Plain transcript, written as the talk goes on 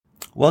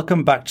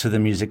Welcome back to the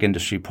Music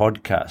Industry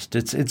Podcast.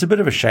 It's a bit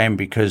of a shame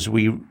because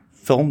we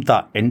filmed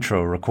that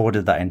intro,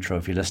 recorded that intro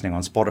if you're listening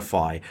on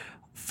Spotify,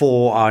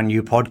 for our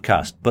new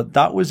podcast. But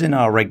that was in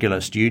our regular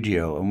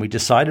studio, and we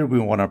decided we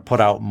want to put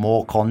out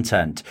more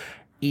content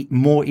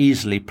more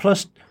easily.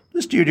 Plus,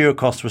 the studio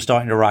costs were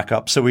starting to rack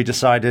up, so we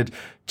decided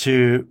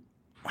to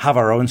have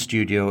our own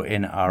studio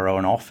in our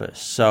own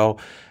office. So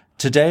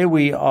today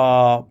we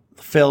are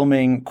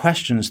filming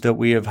questions that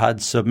we have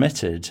had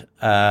submitted.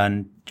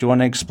 And do you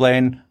want to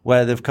explain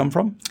where they've come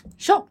from?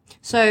 Sure.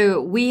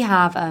 So we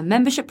have a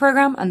membership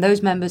program, and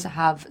those members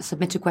have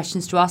submitted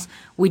questions to us.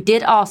 We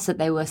did ask that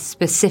they were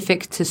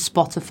specific to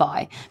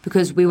Spotify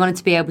because we wanted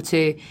to be able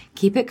to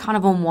keep it kind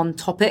of on one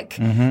topic.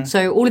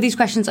 So all of these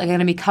questions are going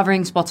to be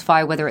covering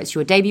Spotify, whether it's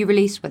your debut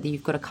release, whether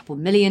you've got a couple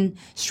million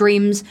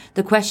streams.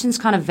 The questions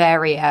kind of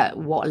vary at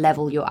what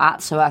level you're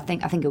at. So I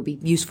think it'll be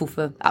useful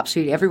for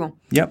absolutely everyone.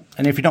 Yep.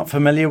 And if you're not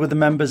familiar with the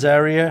members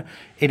area,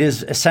 it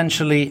is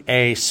essentially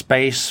a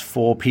space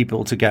for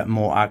people to get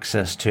more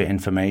access to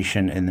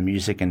information in the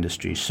music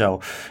industry.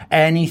 So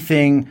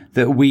anything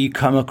that we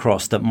come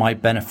across that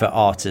might benefit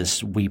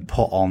artists, we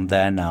put on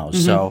there now.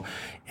 So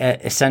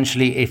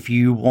essentially, if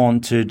you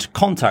wanted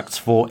contacts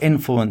for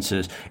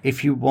influencers,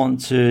 if you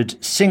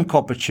wanted sync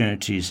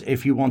opportunities,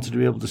 if you wanted to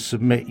be able to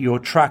submit your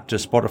track to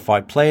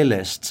Spotify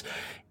playlists,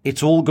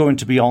 it's all going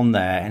to be on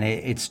there, and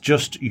it's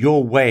just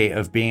your way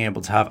of being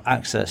able to have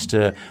access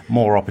to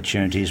more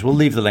opportunities. We'll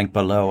leave the link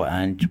below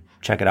and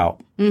check it out.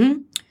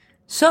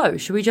 So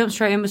should we jump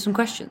straight in with some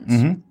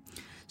questions?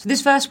 So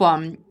this first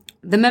one,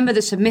 the member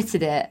that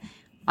submitted it,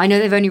 I know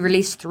they've only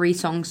released 3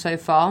 songs so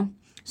far.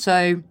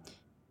 So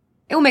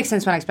it will make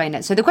sense when I explain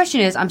it. So the question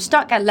is, I'm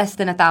stuck at less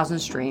than 1,000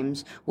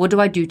 streams. What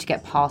do I do to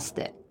get past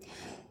it?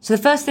 So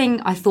the first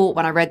thing I thought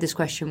when I read this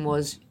question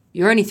was,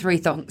 you're only 3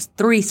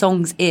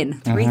 songs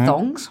in. 3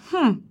 songs?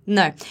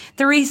 No.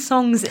 3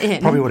 songs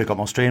in. Probably would have got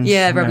more streams.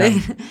 Yeah,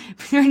 probably.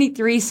 You're only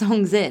 3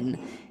 songs in.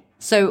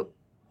 So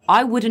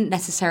I wouldn't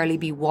necessarily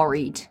be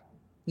worried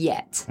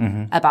yet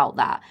about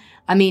that.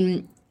 I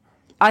mean,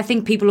 I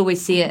think people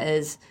always see it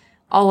as,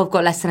 oh, I've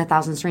got less than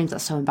 1,000 streams.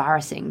 That's so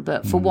embarrassing.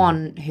 But for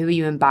one, who are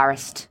you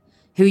embarrassed?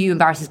 Who are you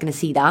embarrassed is going to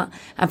see that?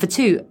 And for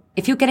 2,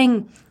 if you're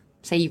getting,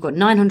 say you've got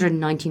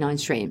 999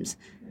 streams,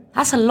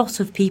 that's a lot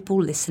of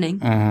people listening.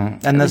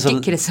 And there's a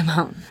ridiculous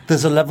amount.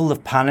 There's a level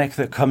of panic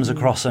that comes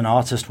across an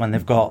artist when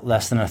they've got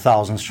less than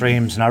 1,000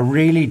 streams. And I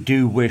really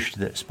do wish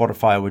that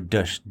Spotify would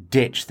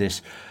ditch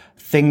this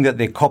thing that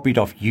they copied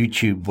off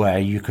YouTube, where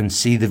you can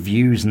see the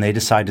views, and they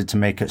decided to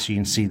make it so you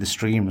can see the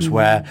streams,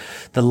 where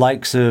the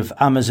likes of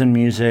Amazon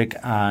Music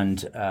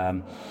and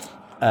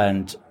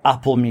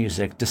Apple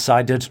Music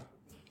decided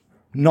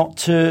not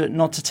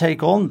to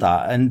take on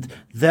that, and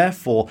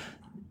therefore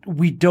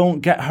we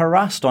don't get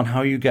harassed on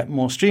how you get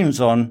more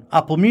streams on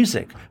Apple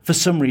Music. For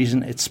some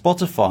reason, it's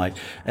Spotify.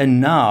 And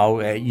now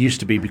it used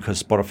to be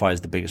because Spotify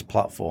is the biggest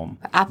platform.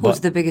 Apple's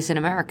the biggest in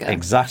America.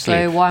 Exactly.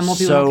 So why are more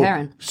people not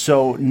caring?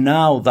 So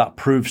now that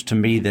proves to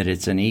me that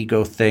it's an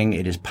ego thing.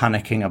 It is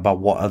panicking about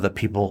what other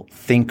people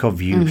think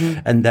of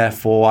you. And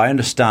therefore, I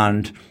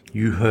understand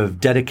you have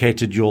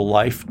dedicated your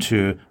life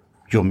to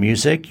your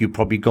music. You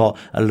probably got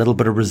a little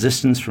bit of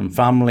resistance from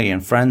family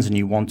and friends, and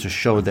you want to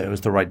show that it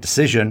was the right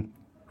decision.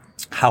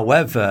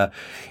 However,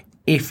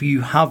 if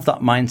you have that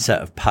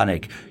mindset of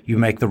panic, you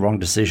make the wrong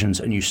decisions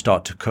and you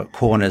start to cut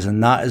corners.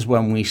 And that is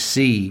when we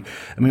see,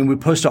 we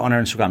post it on our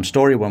Instagram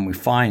story when we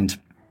find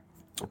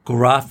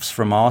graphs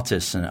from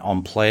artists and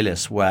on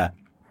playlists where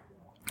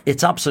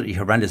it's absolutely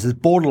horrendous. It's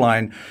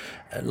borderline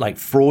like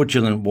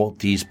fraudulent what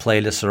these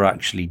playlists are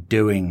actually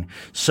doing.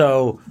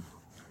 So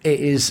it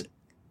is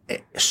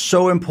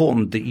so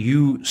important that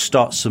you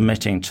start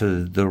submitting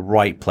to the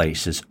right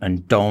places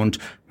and don't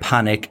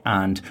panic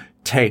and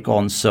take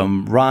on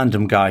some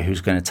random guy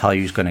who's going to tell you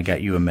he's going to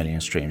get you 1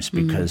 million streams,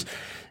 because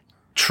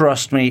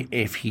trust me,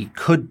 if he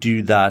could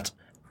do that,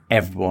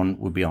 everyone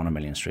would be on 1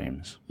 million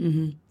streams.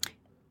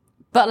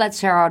 But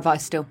let's share our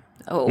advice still.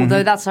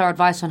 Although that's our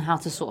advice on how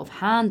to sort of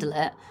handle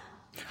it.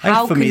 I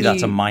think for me,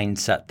 that's a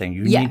mindset thing.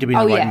 You need to be in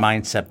the right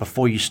mindset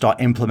before you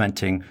start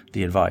implementing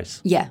the advice.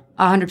 Yeah,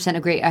 I 100%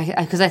 agree.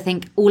 Because I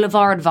think all of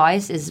our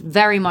advice is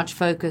very much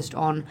focused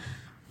on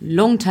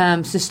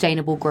long-term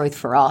sustainable growth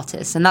for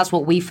artists. And that's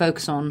what we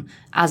focus on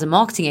as a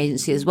marketing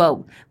agency as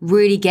well.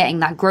 Really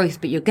getting that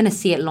growth, but you're going to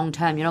see it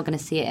long-term. You're not going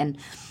to see it in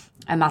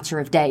a matter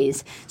of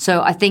days.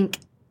 So I think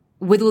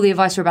with all the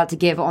advice we're about to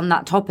give on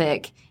that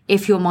topic,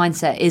 if your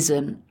mindset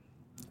isn't,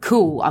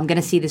 cool, I'm going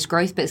to see this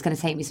growth, but it's going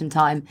to take me some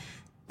time,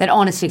 then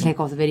honestly click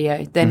off the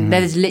video. Then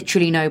there's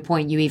literally no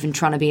point you even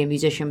trying to be a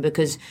musician,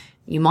 because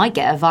you might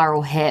get a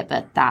viral hit,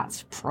 but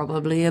that's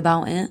probably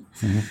about it.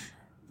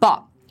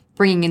 But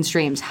bringing in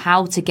streams,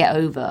 how to get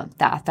over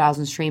that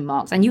 1,000 stream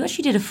marks. And you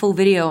actually did a full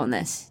video on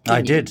this.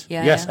 I did.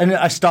 Yeah, yes. Yeah. And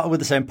I started with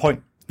the same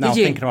point. Now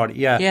thinking about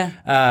it,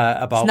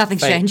 about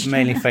nothing's changed.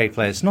 Mainly fake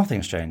players.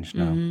 Nothing's changed.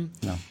 No.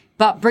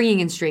 But bringing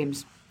in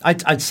streams.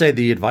 I'd say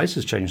the advice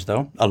has changed,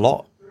 though, a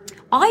lot.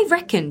 I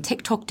reckon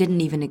TikTok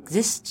didn't even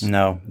exist.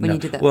 When you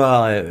did that.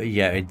 Well,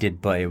 yeah, it did,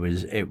 but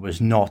it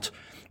was not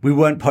we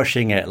weren't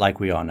pushing it like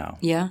we are now.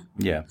 Yeah.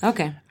 Yeah.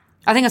 Okay.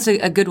 I think that's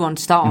a good one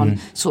to start on,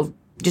 sort of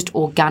just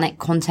organic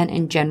content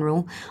in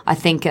general. I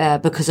think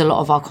because a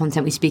lot of our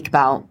content we speak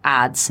about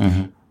ads,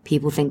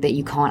 people think that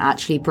you can't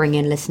actually bring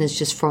in listeners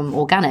just from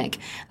organic.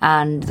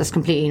 And that's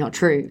completely not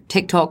true.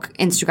 TikTok,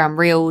 Instagram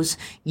Reels,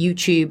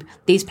 YouTube,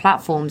 these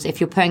platforms, if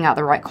you're putting out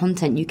the right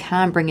content, you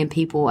can bring in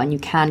people and you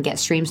can get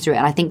streams through it.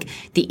 And I think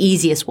the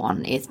easiest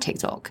one is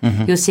TikTok.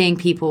 You're seeing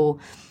people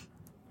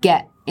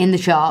get in the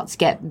charts,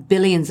 get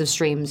billions of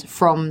streams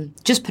from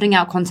just putting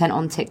out content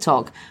on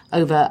TikTok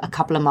over a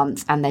couple of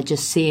months, and they're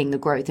just seeing the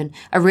growth. And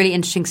a really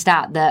interesting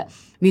stat that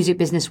Music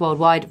Business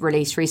Worldwide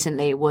released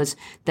recently was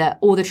that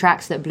all the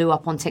tracks that blew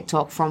up on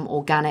TikTok from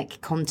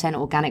organic content,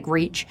 organic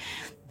reach,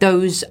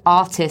 those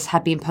artists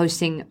had been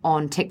posting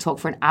on TikTok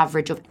for an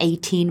average of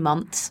 18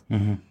 months.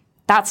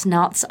 That's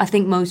nuts. I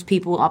think most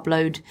people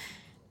upload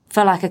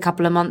for like a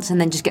couple of months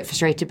and then just get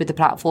frustrated with the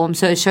platform.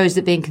 So it shows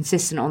that being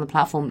consistent on the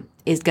platform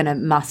is going to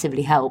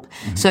massively help.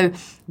 So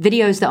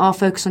videos that are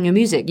focused on your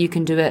music, you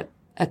can do it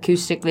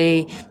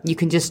acoustically. You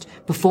can just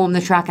perform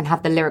the track and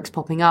have the lyrics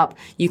popping up.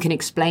 You can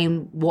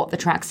explain what the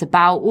track's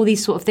about. All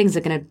these sort of things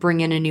are going to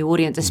bring in a new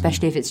audience,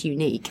 especially if it's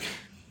unique.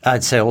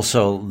 I'd say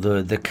also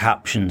the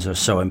captions are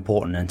so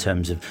important in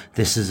terms of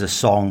this is a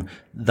song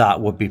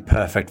that would be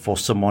perfect for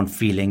someone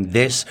feeling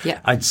this. Yeah.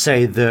 I'd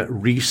say the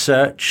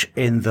research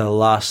in the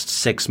last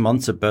 6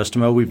 months at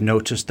Burstamo, we've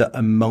noticed that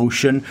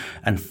emotion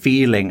and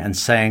feeling and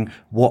saying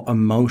what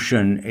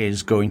emotion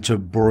is going to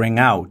bring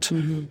out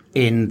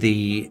in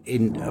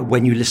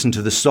when you listen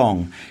to the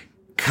song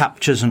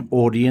captures an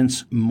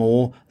audience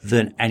more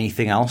than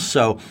anything else.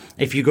 So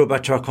if you go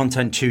back to our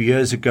content 2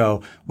 years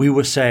ago, we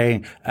were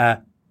saying,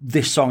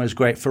 this song is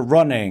great for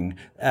running.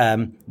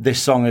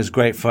 This song is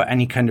great for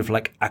any kind of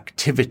like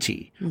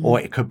activity, or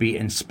it could be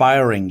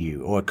inspiring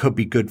you, or it could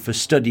be good for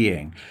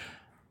studying.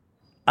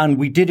 And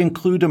we did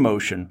include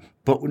emotion,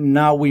 but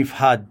now we've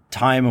had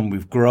time and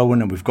we've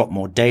grown and we've got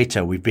more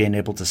data. We've been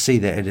able to see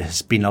that it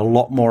has been a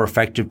lot more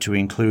effective to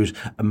include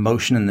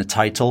emotion in the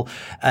title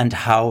and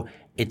how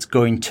it's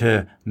going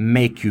to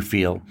make you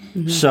feel.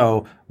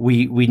 So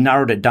we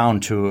narrowed it down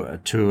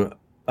to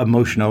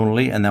emotion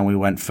only, and then we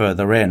went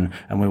further in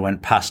and we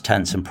went past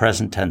tense and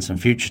present tense and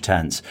future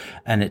tense,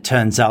 and it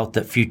turns out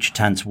that future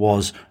tense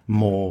was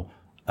more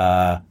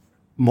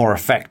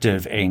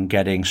effective in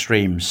getting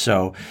streams.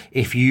 So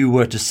if you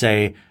were to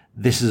say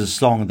this is a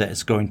song that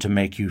is going to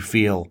make you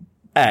feel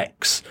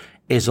X,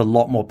 is a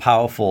lot more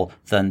powerful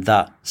than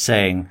that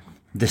saying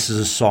this is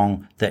a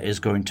song that is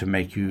going to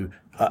make you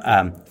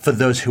for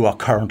those who are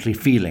currently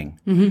feeling.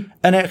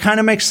 And it kind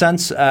of makes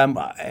sense.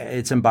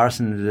 It's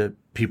embarrassing that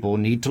people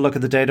need to look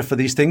at the data for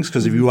these things,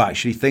 because if you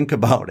actually think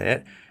about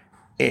it,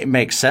 it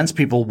makes sense.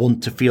 People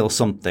want to feel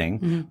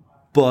something,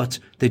 but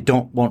they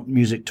don't want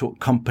music to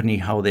accompany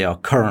how they are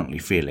currently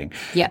feeling.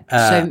 Yeah.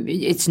 So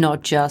it's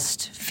not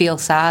just feel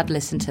sad,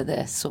 listen to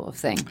this sort of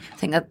thing.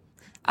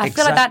 I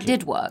feel like that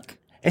did work.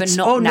 But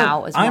not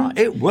now as much.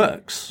 It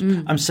works.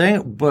 I'm saying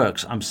it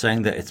works. I'm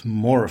saying that it's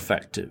more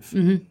effective.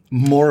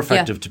 More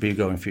effective to be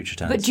going future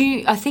tense. But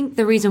I think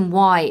the reason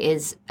why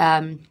is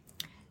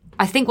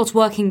I think what's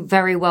working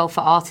very well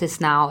for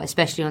artists now,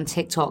 especially on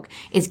TikTok,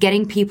 is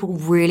getting people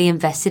really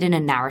invested in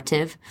a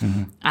narrative.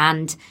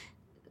 And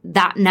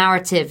that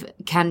narrative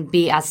can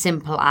be as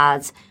simple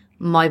as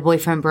my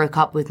boyfriend broke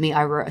up with me.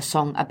 I wrote a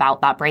song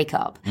about that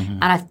breakup.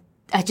 And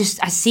I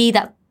see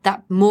that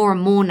more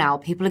and more now,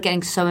 people are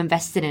getting so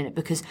invested in it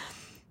because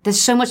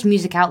there's so much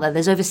music out there.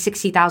 There's over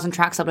 60,000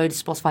 tracks uploaded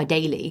to Spotify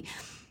daily.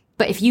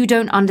 But if you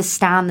don't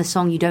understand the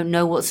song, you don't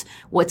know what's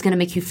going to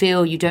make you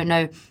feel, you don't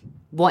know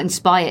what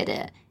inspired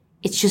it,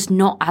 it's just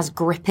not as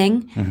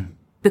gripping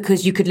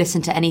because you could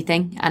listen to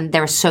anything and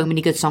there are so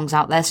many good songs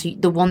out there. So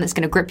the one that's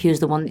going to grip you is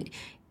the one that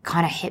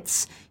kind of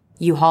hits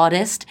you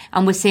hardest.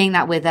 And we're seeing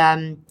that with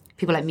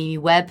people like Mimi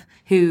Webb,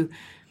 who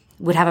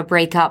would have a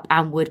breakup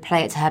and would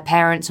play it to her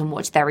parents and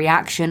watch their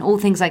reaction, all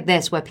things like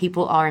this where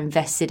people are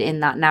invested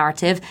in that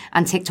narrative,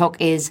 and TikTok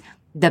is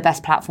the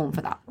best platform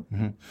for that.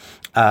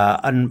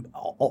 And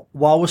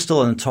while we're still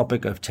on the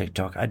topic of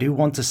TikTok, I do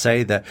want to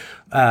say that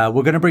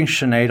we're going to bring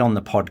Sinead on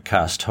the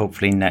podcast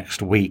hopefully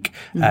next week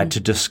to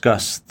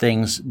discuss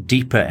things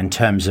deeper in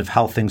terms of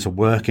how things are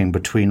working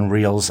between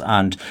Reels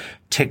and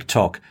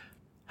TikTok.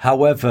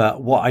 However,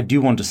 what I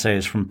do want to say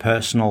is from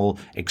personal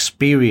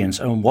experience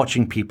and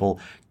watching people,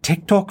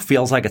 TikTok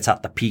feels like it's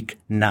at the peak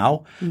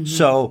now.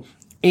 So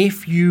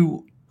if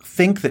you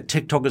think that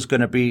TikTok is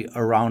going to be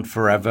around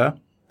forever,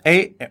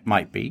 A, it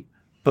might be.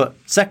 But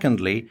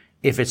secondly,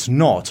 if it's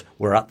not,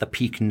 we're at the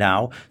peak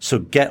now. So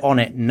get on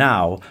it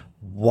now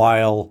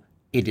while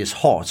it is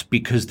hot,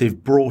 because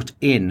they've brought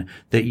in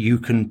that you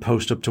can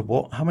post up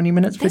to how many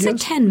minutes videos? It's like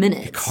 10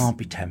 minutes. It can't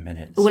be 10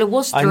 minutes. Well, it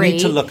was 3. I need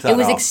to look that up. It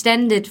was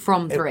extended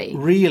from 3.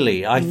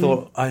 Really? I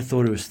thought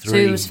it was 3. So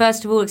it was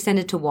first of all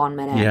extended to 1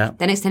 minute,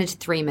 then extended to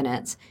 3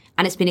 minutes,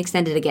 and it's been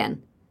extended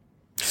again.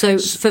 So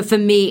for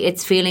me,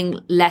 it's feeling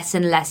less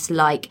and less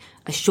like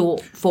a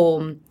short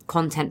form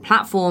content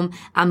platform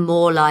and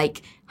more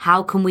like,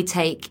 how can we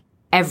take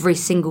every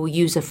single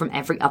user from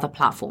every other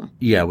platform.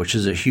 Yeah, which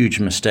is a huge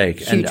mistake.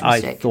 Huge and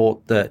mistake. I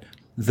thought that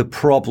the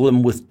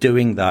problem with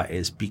doing that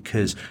is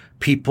because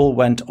people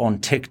went on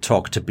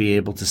TikTok to be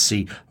able to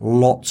see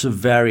lots of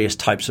various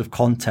types of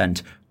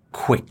content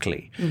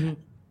quickly,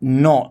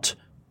 not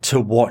to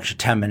watch a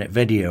 10-minute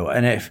video.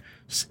 And if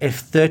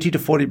 30 to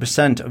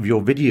 40% of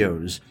your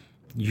videos,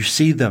 you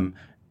see them,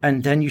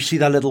 and then you see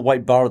that little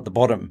white bar at the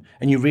bottom,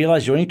 and you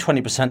realize you're only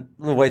 20%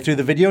 of the way through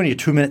the video and you're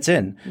 2 minutes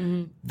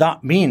in,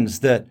 that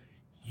means that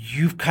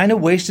you've kind of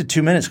wasted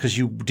 2 minutes because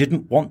you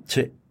didn't want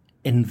to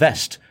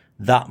invest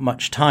that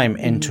much time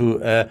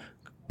into a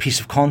piece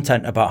of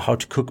content about how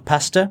to cook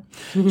pasta.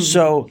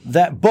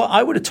 But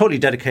I would have totally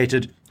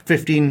dedicated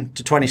 15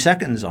 to 20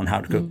 seconds on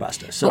how to cook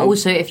pasta. So but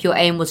also, if your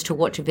aim was to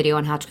watch a video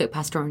on how to cook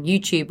pasta on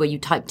YouTube where you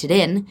typed it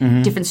in,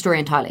 different story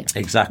entirely.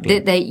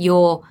 Exactly.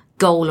 Your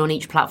goal on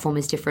each platform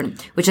is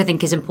different, which I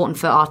think is important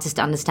for artists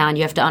to understand.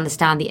 You have to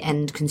understand the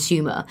end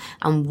consumer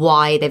and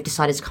why they've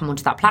decided to come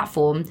onto that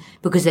platform,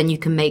 because then you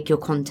can make your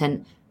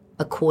content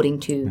according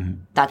to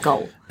that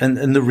goal.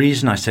 And the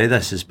reason I say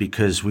this is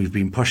because we've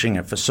been pushing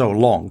it for so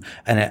long,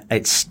 and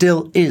it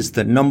still is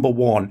the number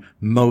one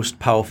most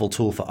powerful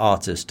tool for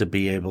artists to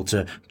be able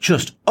to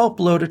just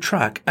upload a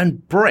track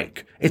and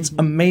break. It's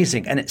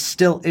amazing, and it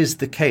still is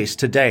the case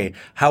today.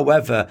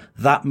 However,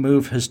 that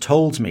move has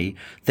told me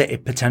that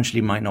it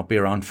potentially might not be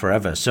around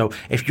forever. So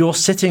if you're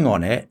sitting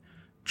on it,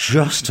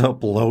 just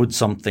upload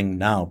something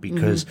now,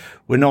 because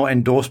we're not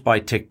endorsed by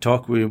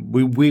TikTok. We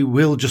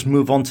will just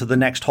move on to the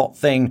next hot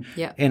thing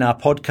in our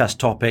podcast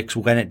topics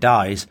when it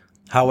dies.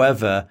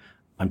 However,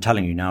 I'm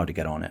telling you now to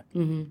get on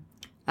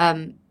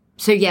it.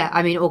 So yeah,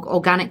 I mean,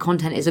 organic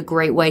content is a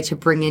great way to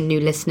bring in new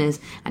listeners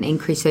and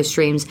increase those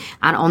streams.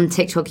 And on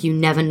TikTok, you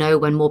never know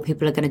when more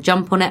people are going to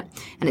jump on it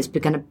and it's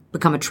going to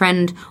become a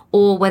trend,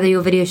 or whether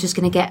your video is just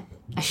going to get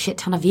a shit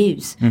ton of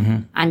views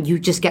and you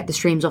just get the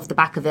streams off the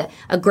back of it.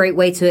 A great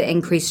way to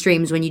increase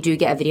streams when you do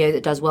get a video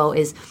that does well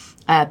is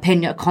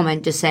pin a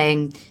comment just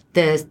saying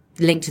the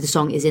link to the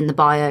song is in the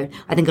bio.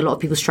 I think a lot of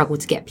people struggle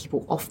to get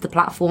people off the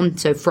platform,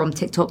 so from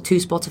TikTok to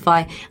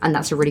Spotify, and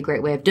that's a really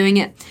great way of doing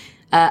it.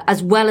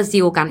 As well as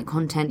the organic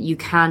content, you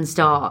can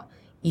start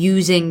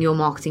using your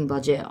marketing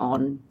budget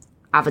on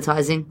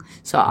advertising.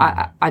 So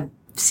I've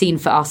seen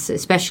for us,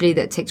 especially,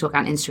 that TikTok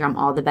and Instagram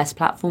are the best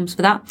platforms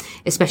for that,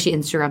 especially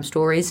Instagram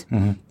stories.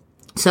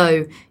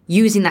 So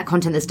using that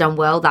content that's done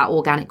well, that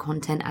organic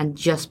content, and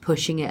just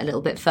pushing it a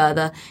little bit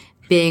further,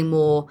 being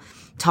more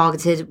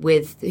targeted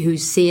with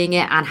who's seeing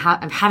it, and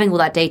having all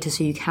that data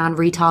so you can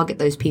retarget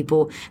those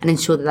people and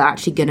ensure that they're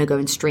actually going to go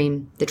and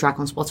stream the track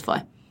on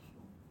Spotify.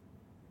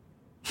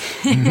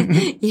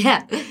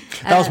 Yeah.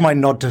 That was my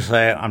nod to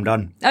say I'm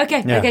done.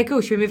 Okay. Yeah. Okay,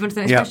 cool. Should we move on to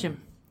the next question?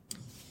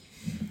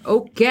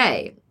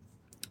 Okay.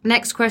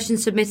 Next question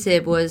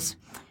submitted was,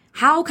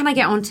 how can I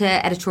get onto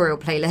editorial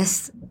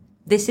playlists?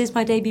 This is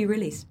my debut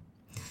release.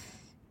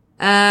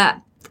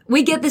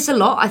 We get this a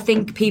lot. I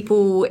think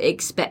people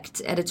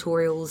expect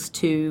editorials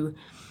to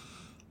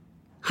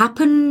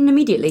happen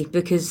immediately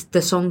because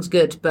the song's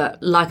good.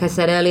 But like I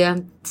said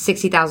earlier,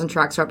 60,000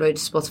 tracks are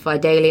uploaded to Spotify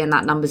daily, and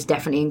that number's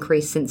definitely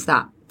increased since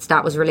that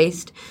stat was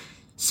released.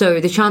 So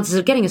the chances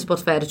of getting a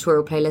Spotify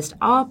editorial playlist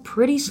are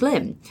pretty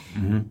slim,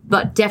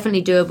 but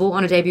definitely doable.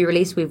 On a debut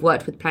release, we've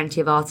worked with plenty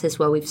of artists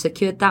where we've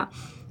secured that.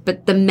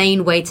 But the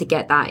main way to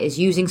get that is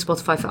using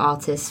Spotify for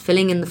Artists,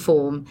 filling in the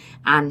form,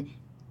 and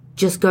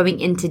just going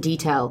into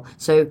detail.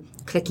 So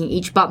clicking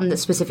each button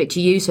that's specific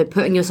to you. So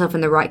putting yourself in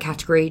the right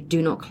category.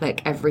 Do not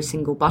click every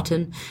single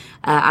button.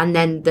 And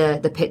then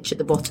the pitch at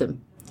the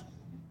bottom.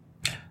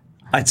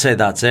 I'd say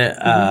that's it.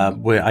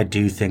 Where I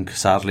do think,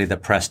 sadly,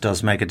 that press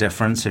does make a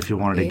difference. If you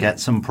wanted to get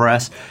some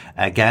press,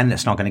 again,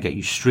 it's not going to get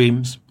you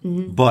streams,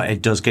 but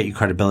it does get you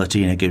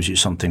credibility, and it gives you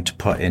something to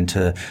put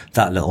into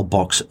that little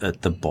box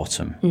at the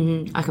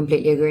bottom. I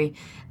completely agree.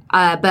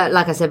 But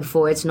like I said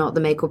before, it's not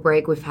the make or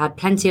break. We've had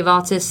plenty of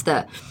artists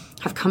that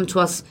have come to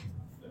us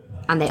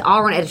and they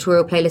are on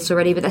editorial playlists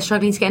already, but they're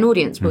struggling to get an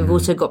audience. But we've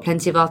also got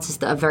plenty of artists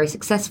that are very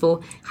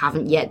successful,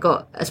 haven't yet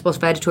got a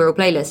Spotify editorial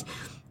playlist.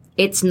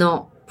 It's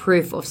not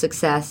proof of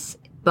success,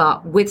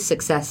 but with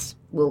success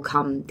will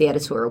come the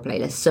editorial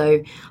playlist.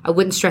 So I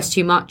wouldn't stress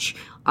too much.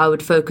 I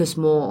would focus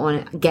more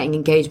on getting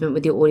engagement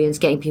with your audience,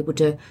 getting people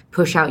to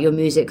push out your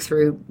music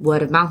through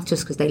word of mouth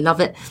just because they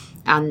love it.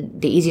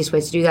 And the easiest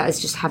way to do that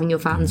is just having your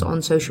fans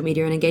on social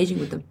media and engaging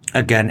with them.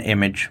 Again,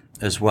 image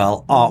as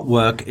well.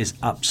 Artwork is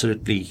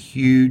absolutely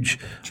huge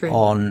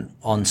on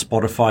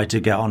Spotify to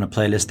get on a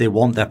playlist. They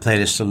want their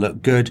playlist to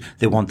look good.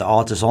 They want the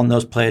artists on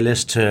those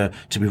playlists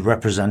to be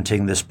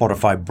representing the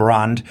Spotify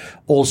brand.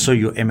 Also,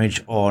 your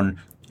image on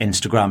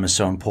Instagram is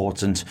so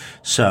important.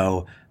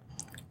 So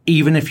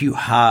even if you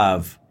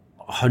have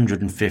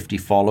 150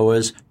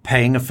 followers,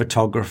 paying a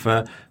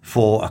photographer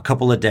for a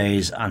couple of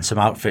days and some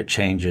outfit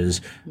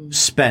changes,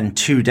 spend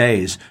 2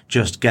 days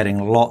just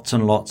getting lots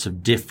and lots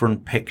of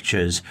different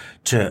pictures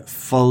to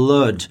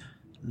flood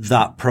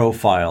that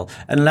profile.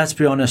 And let's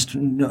be honest,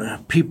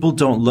 people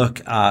don't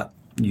look at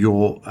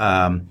your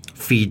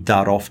feed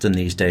that often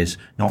these days.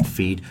 Not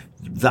feed,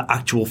 the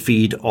actual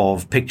feed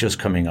of pictures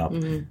coming up.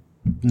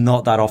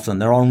 Not that often.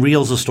 They're on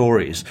reels or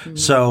stories.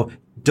 So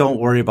don't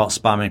worry about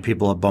spamming.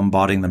 People are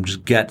bombarding them.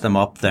 Just get them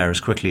up there as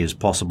quickly as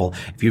possible.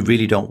 If you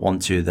really don't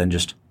want to, then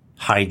just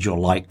hide your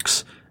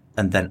likes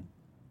and then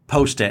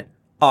post it,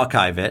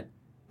 archive it,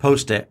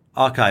 post it,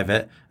 archive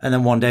it, and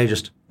then one day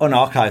just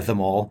unarchive them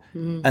all.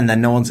 And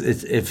then no one's,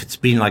 if it's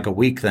been like a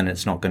week, then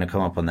it's not going to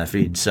come up on their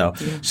feed. So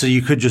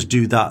you could just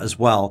do that as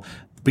well,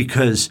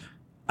 because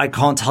I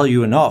can't tell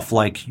you enough.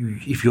 Like,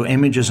 if your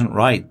image isn't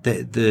right,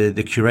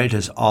 the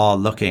curators are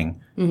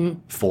looking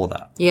for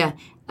that. Yeah.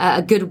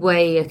 A good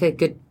way, like a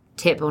good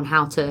tip on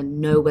how to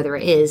know whether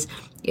it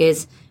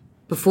is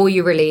before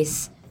you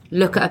release,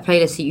 look at a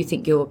playlist that you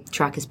think your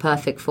track is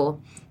perfect for,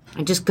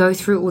 and just go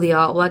through all the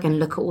artwork and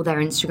look at all their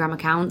Instagram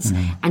accounts,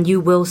 and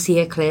you will see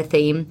a clear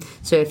theme.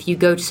 So if you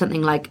go to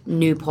something like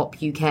New Pop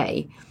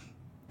UK,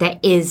 there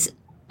is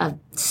a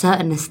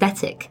certain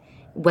aesthetic,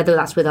 whether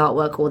that's with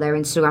artwork or their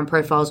Instagram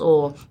profiles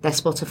or their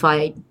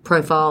Spotify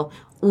profile.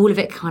 All of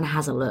it kind of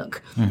has a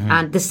look.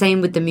 And the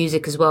same with the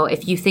music as well.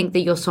 If you think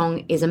that your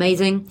song is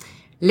amazing,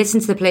 listen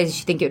to the playlist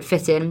you think it would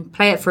fit in,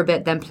 play it for a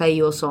bit, then play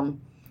your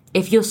song.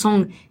 If your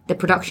song, the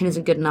production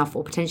isn't good enough,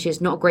 or potentially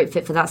it's not a great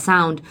fit for that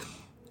sound,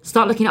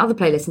 start looking at other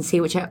playlists and see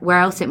where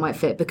else it might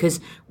fit.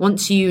 Because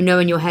once you know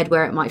in your head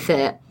where it might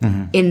fit,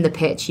 in the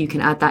pitch, you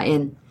can add that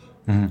in.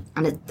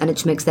 And it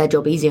just makes their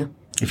job easier.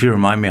 If you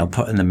remind me, I'll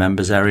put in the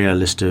members area a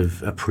list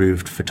of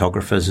approved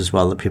photographers as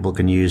well that people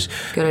can use.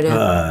 Good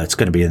idea. It's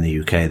going to be in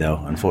the UK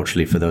though,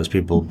 unfortunately for those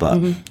people.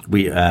 But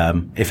we,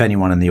 if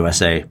anyone in the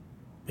USA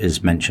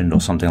is mentioned or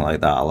something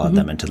like that, I'll add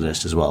them into the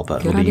list as well.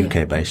 But it'll be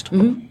UK based.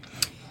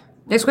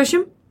 Next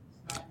question.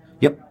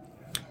 Yep.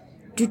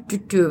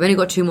 We've only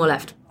got 2 more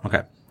left.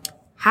 Okay.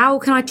 How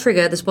can I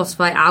trigger the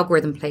Spotify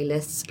algorithm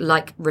playlists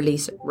like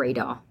Release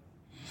Radar?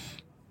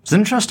 It's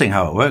interesting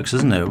how it works,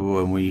 isn't it,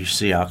 when we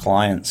see our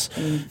clients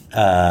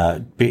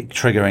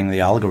triggering the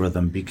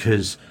algorithm,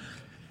 because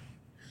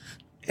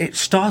it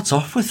starts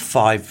off with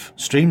 5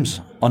 streams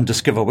on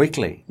Discover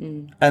Weekly.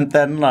 And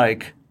then,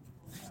 like...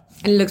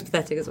 And it looks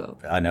pathetic as well.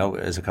 I know,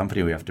 as a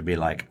company, we have to be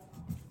like...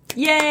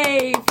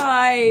 Yay,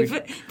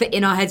 5! But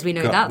in our heads, we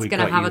know that's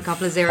going to have a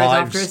couple of zeros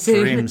after it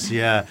soon. Streams,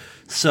 yeah.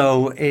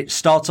 So it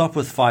starts off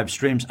with 5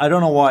 streams. I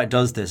don't know why it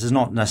does this. It's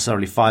not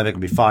necessarily 5. It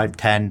can be 5,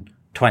 10,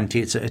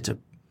 20. It's a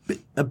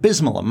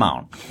abysmal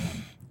amount.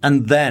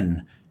 And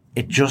then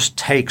it just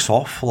takes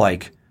off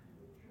like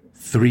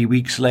 3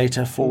 weeks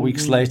later, 4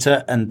 weeks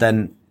later, and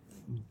then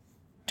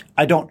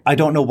I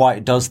don't know why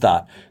it does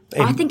that.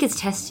 I think it's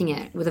testing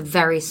it with a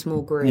very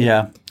small group.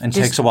 Yeah, and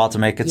takes a while to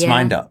make its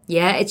mind up.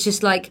 Yeah, it's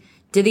just like,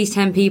 do these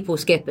 10 people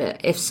skip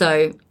it? If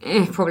so,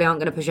 probably aren't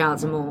going to push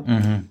out some more.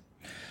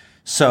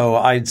 So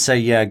I'd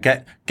say,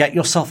 get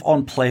yourself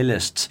on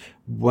playlists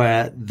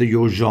where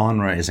your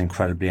genre is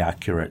incredibly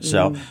accurate.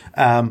 So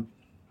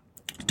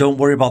don't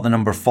worry about the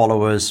number of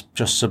followers.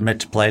 Just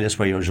submit to playlists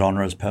where your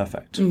genre is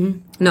perfect.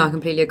 No, I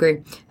completely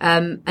agree.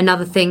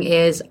 Another thing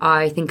is,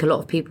 I think a lot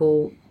of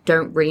people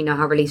don't really know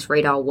how Release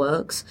Radar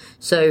works.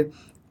 So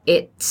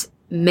it's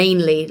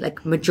mainly,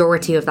 like,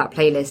 majority of that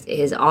playlist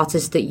is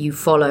artists that you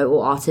follow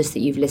or artists that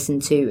you've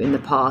listened to in the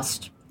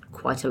past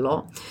quite a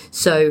lot.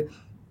 So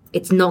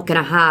it's not going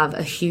to have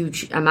a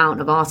huge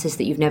amount of artists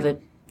that you've never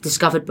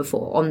discovered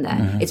before on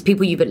there. It's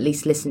people you've at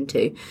least listened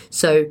to.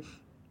 So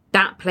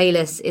that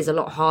playlist is a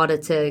lot harder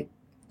to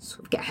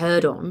sort of get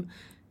heard on.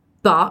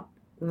 But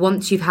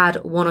once you've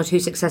had 1 or 2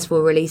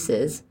 successful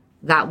releases,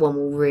 that one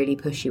will really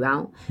push you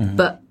out.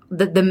 But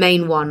the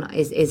main one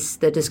is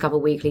the Discover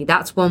Weekly.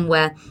 That's one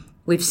where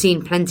we've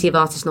seen plenty of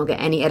artists not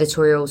get any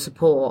editorial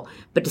support,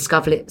 but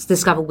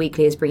Discover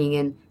Weekly is bringing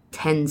in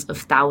tens of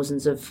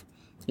thousands of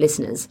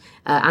listeners.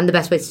 And the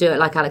best way to do it,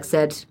 like Alex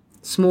said,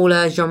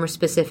 smaller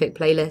genre-specific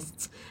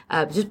playlists,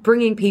 just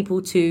bringing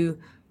people to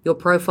your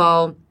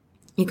profile.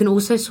 You can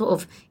also sort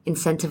of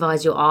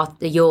incentivize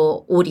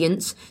your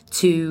audience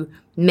to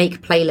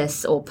make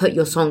playlists or put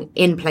your song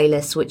in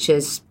playlists, which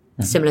is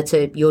similar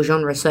to your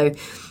genre. So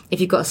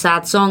if you've got a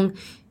sad song,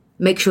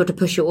 make sure to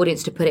push your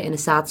audience to put it in a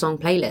sad song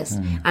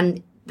playlist.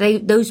 And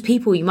those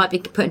people, you might be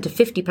put into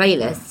 50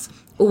 playlists,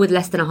 all with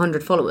less than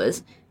 100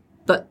 followers,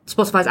 but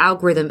Spotify's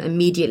algorithm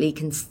immediately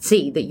can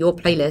see that your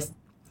playlist,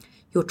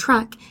 your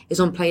track, is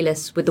on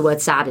playlists with the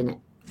word sad in it.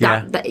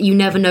 That you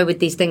never know with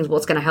these things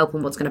what's going to help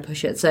and what's going to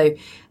push it. So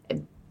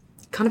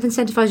kind of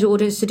incentivize your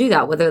audience to do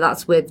that, whether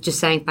that's with just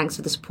saying thanks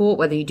for the support,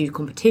 whether you do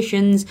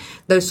competitions,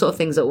 those sort of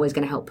things are always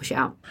going to help push it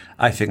out.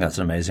 I think that's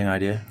an amazing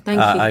idea.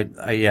 Thank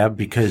you.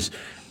 Because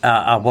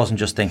I wasn't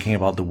just thinking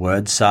about the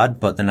word sad,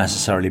 but they're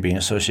necessarily being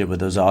associated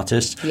with those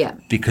artists. Yeah.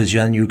 Because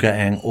then you're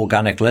getting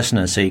organic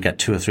listeners. So you get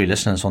 2 or 3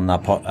 listeners on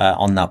that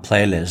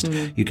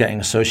playlist. You're getting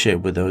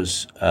associated with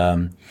those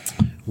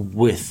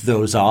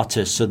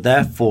artists. So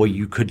therefore,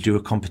 you could do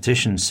a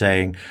competition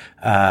saying,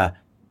 put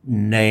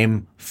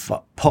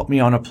me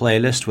on a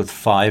playlist with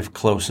 5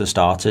 closest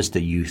artists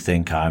that you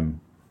think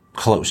I'm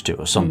close to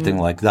or something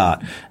like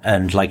that.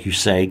 And like you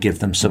say, give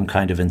them some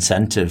kind of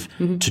incentive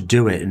to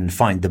do it and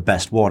find the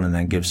best one, and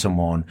then give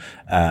someone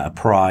a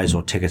prize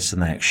or tickets to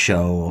the next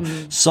show or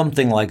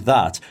something like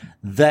that.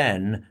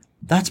 Then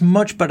that's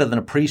much better than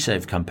a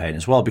pre-save campaign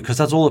as well, because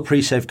that's all a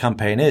pre-save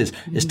campaign is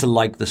to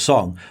like the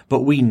song.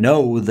 But we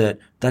know that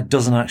that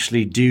doesn't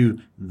actually do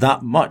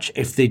that much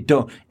if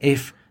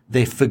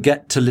they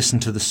forget to listen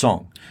to the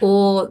song.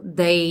 Or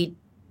they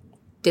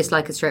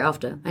dislike it straight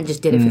after and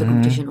just did it for the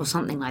competition or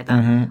something like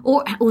that.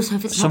 Or also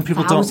if it's Some not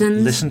people thousands,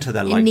 don't listen to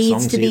their liked it needs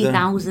songs to be either.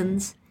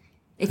 thousands.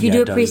 If you Yeah, do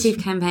it a does. pre-save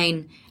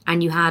campaign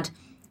and you had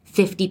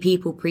 50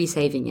 people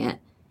pre-saving it,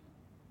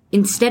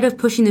 instead of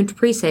pushing them to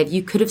pre-save,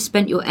 you could have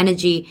spent your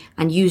energy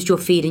and used your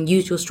feed and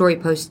used your story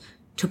posts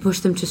to push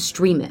them to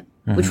stream it,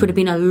 which would have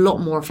been a lot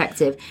more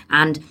effective.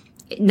 And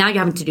now you're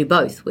having to do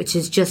both, which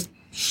is just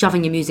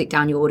shoving your music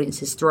down your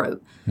audience's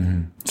throat.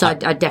 So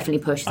I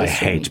definitely push this. I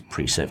hate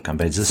pre-save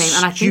campaigns. It's Same. the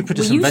And I think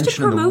stupidest we used to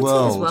invention in the promote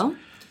world.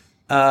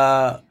 it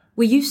as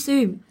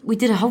well. We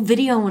did a whole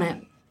video on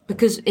it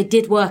because it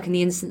did work in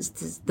the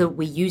instances that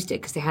we used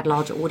it because they had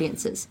larger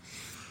audiences.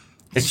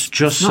 It's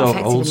just not so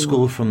effective old school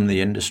anymore. from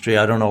the industry.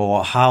 I don't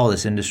know how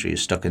this industry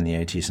is stuck in the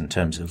 80s in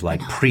terms of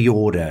like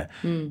pre-order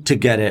to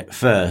get it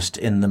first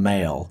in the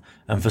mail.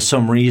 And for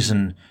some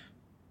reason,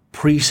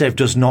 pre-save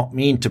does not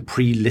mean to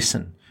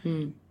pre-listen.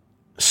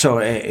 So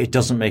it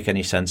doesn't make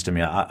any sense to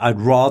me.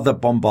 I'd rather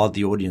bombard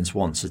the audience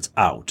once it's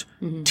out.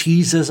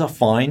 Teasers are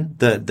fine.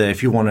 That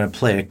if you want to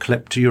play a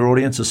clip to your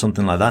audience or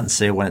something like that and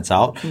say when it's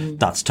out,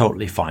 that's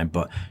totally fine.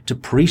 But to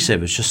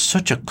pre-save is just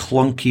such a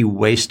clunky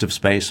waste of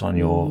space on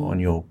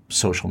your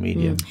social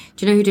media.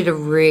 Do you know who did a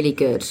really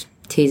good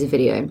teaser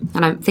video?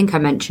 And I think I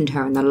mentioned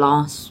her in the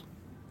last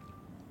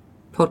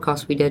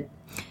podcast we did.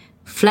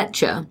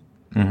 Fletcher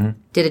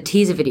did a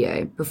teaser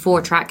video before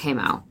a track came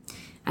out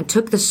and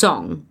took the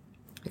song,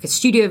 like a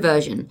studio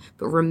version,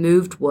 but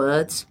removed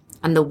words,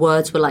 and the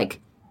words were like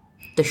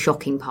the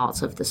shocking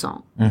parts of the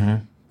song.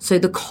 So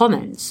the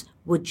comments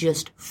were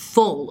just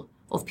full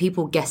of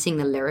people guessing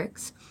the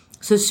lyrics.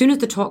 So as soon as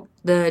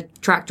the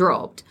track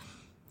dropped,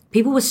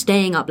 people were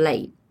staying up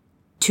late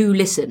to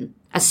listen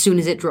as soon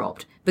as it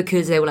dropped,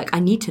 because they were like, I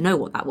need to know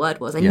what that word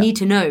was. I need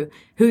to know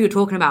who you're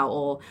talking about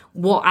or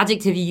what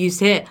adjective you used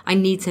here. I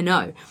need to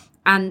know.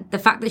 And the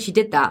fact that she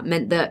did that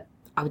meant that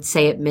I would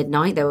say at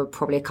midnight, there were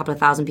probably a couple of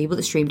thousand people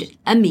that streamed it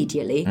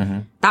immediately.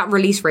 That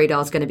release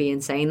radar is going to be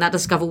insane. That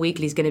Discover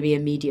Weekly is going to be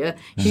immediate.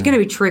 She's going to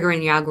be triggering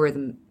the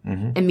algorithm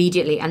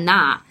immediately. And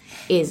that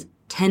is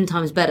 10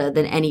 times better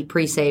than any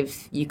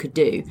pre-save you could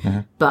do.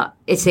 But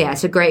it's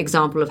a great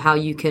example of how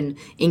you can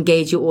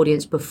engage your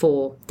audience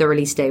before the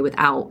release day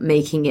without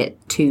making it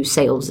too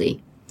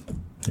salesy.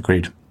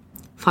 Agreed.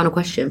 Final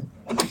question.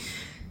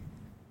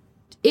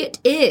 It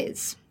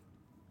is...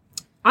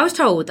 I was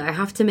told that I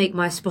have to make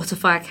my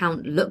Spotify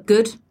account look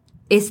good.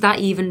 Is that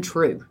even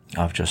true?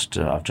 I've just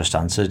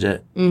answered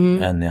it,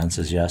 and the answer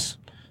is yes.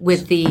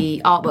 With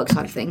the artwork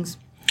side of things?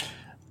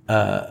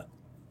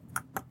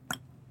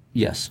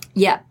 Yes.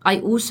 Yeah, I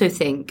also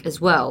think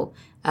as well,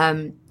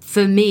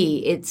 for me,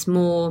 it's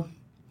more...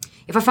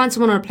 If I find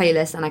someone on a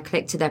playlist and I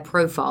click to their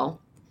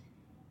profile,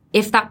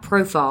 if that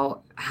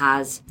profile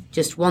has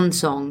just one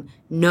song,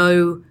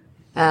 no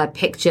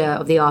picture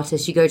of the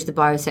artist, you go to the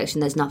bio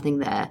section, there's nothing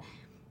there,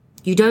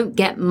 you don't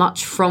get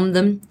much from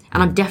them.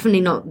 And I'm definitely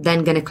not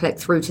then going to click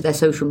through to their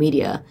social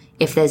media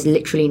if there's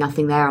literally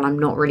nothing there and I'm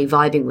not really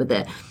vibing with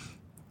it.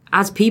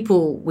 As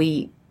people,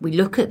 we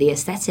look at the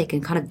aesthetic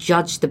and kind of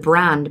judge the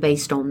brand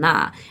based on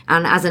that.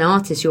 And as an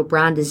artist, your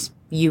brand is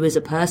you as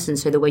a person.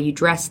 So the way you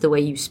dress, the way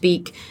you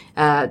speak,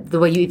 the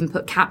way you even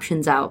put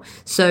captions out.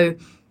 So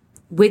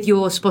with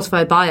your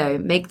Spotify bio,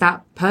 make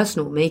that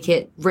personal, make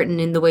it written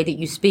in the way that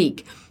you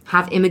speak,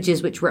 have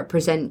images which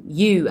represent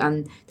you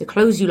and the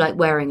clothes you like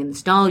wearing and the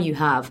style you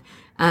have,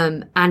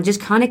 and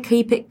just kind of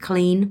keep it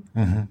clean.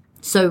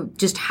 So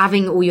just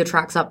having all your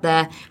tracks up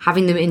there,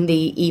 having them in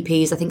the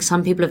EPs. I think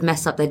some people have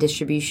messed up their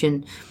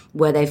distribution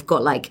where they've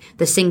got like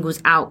the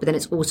singles out, but then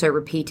it's also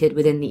repeated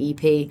within the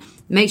EP.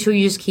 Make sure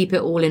you just keep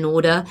it all in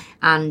order,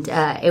 and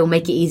it'll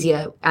make it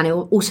easier. And it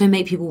will also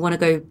make people want to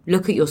go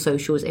look at your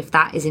socials if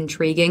that is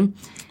intriguing.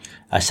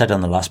 I said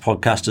on the last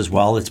podcast as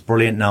well, it's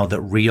brilliant now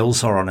that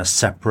Reels are on a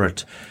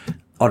separate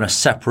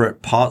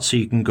part, so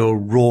you can go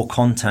raw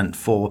content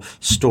for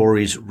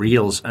stories,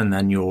 Reels, and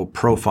then your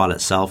profile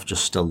itself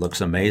just still looks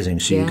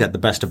amazing. So you get the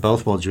best of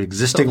both worlds. Your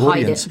existing Sort of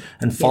hide audience it.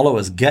 and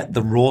followers get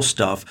the raw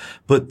stuff,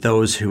 but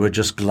those who are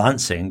just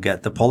glancing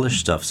get the polished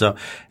stuff. So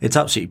it's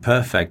absolutely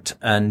perfect.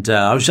 And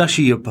I was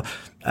actually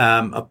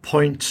a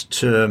point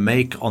to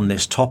make on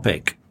this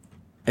topic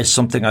is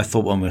something I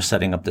thought when we were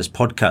setting up this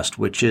podcast,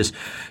 which is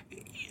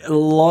a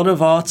lot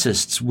of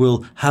artists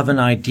will have an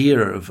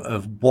idea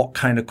of what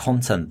kind of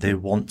content they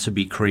want to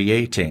be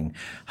creating.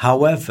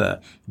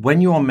 However, when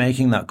you are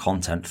making that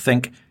content,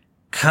 think,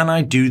 can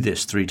I do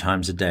this 3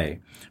 times a day?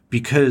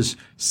 Because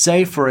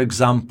say, for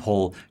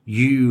example,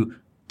 you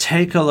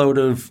take a load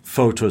of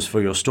photos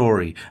for your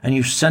story and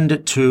you send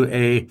it to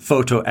a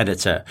photo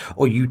editor,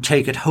 or you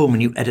take it home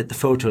and you edit the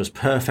photos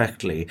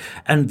perfectly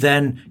and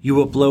then you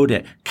upload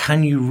it.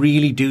 Can you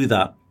really do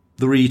that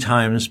 3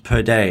 times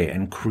per day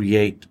and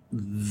create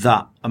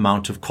that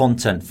amount of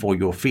content for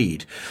your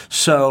feed?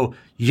 So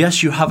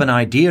yes, you have an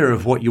idea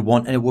of what you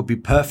want and it would be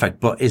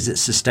perfect, but is it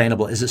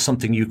sustainable? Is it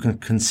something you can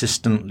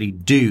consistently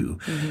do?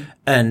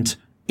 And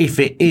if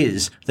it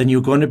is, then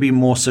you're going to be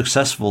more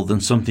successful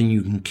than something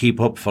you can keep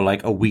up for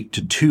like a week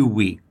to 2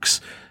 weeks,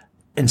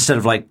 instead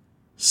of like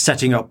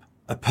setting up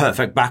a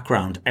perfect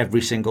background every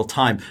single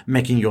time,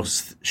 making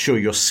sure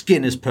your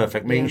skin is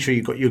perfect, making sure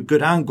you've got your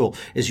good angle.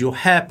 Is your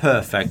hair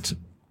perfect?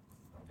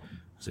 I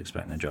was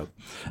expecting a joke.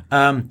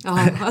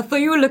 I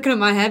thought you were looking at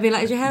my hair, being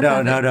like, is your hair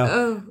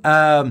perfect?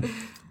 No.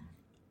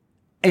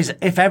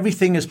 If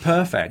everything is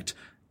perfect,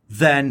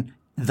 then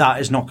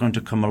that is not going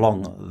to come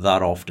along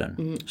that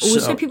often.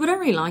 Also, people don't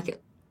really like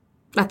it.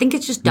 I think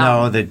it's just done.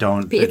 No, they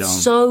don't.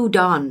 It's so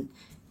done.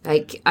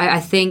 Like,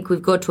 I think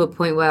we've got to a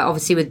point where,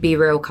 obviously with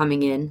BeReal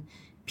coming in,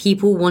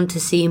 people want to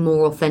see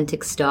more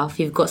authentic stuff.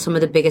 You've got some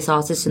of the biggest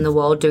artists in the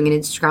world doing an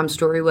Instagram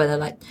story where they're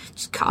like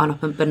just cutting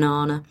up a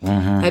banana.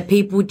 Like,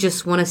 people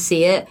just want to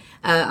see it.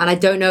 And I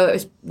don't know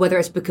whether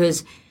it's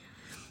because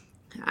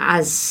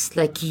as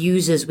like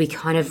users, we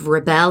kind of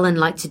rebel and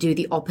like to do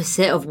the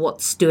opposite of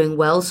what's doing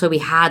well. So we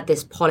had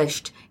this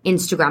polished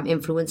Instagram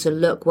influencer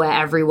look where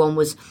everyone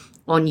was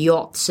on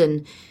yachts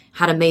and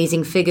had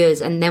amazing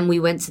figures. And then we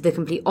went to the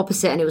complete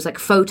opposite, and it was like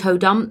photo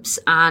dumps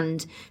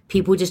and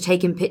people just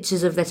taking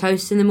pictures of their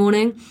toast in the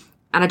morning.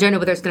 And I don't know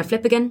whether it's going to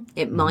flip again.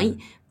 It might,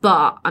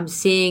 but I'm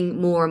seeing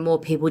more and more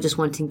people just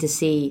wanting to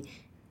see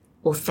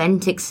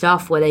authentic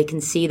stuff where they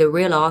can see the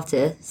real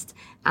artist,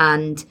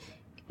 and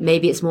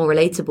maybe it's more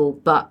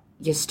relatable, but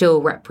you're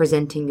still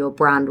representing your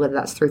brand, whether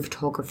that's through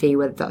photography,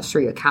 whether that's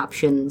through your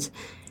captions.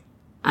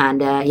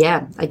 And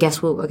I guess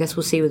we'll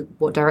see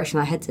what direction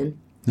that heads in.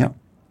 Yeah.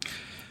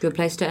 Good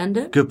place to end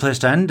it. Good place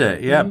to end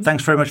it. Yeah.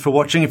 Thanks very much for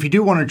watching. If you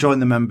do want to join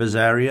the members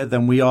area,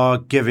 then we are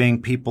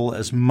giving people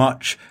as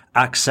much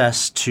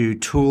access to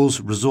tools,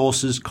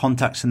 resources,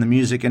 contacts in the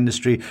music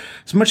industry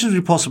as much as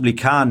we possibly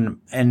can.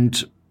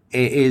 And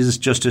it is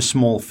just a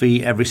small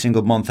fee every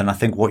single month. And I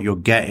think what you're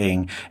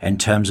getting in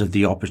terms of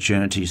the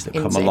opportunities that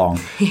come along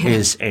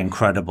is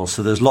incredible.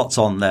 So there's lots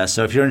on there.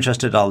 So if you're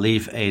interested, I'll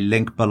leave a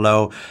link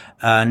below,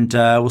 and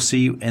we'll see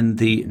you in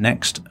the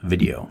next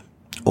video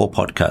or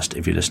podcast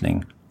if you're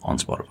listening on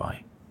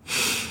Spotify.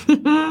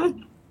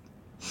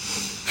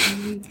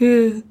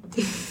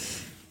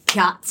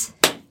 Cut.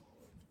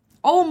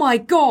 Oh my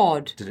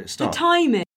God. Did it stop? The timing.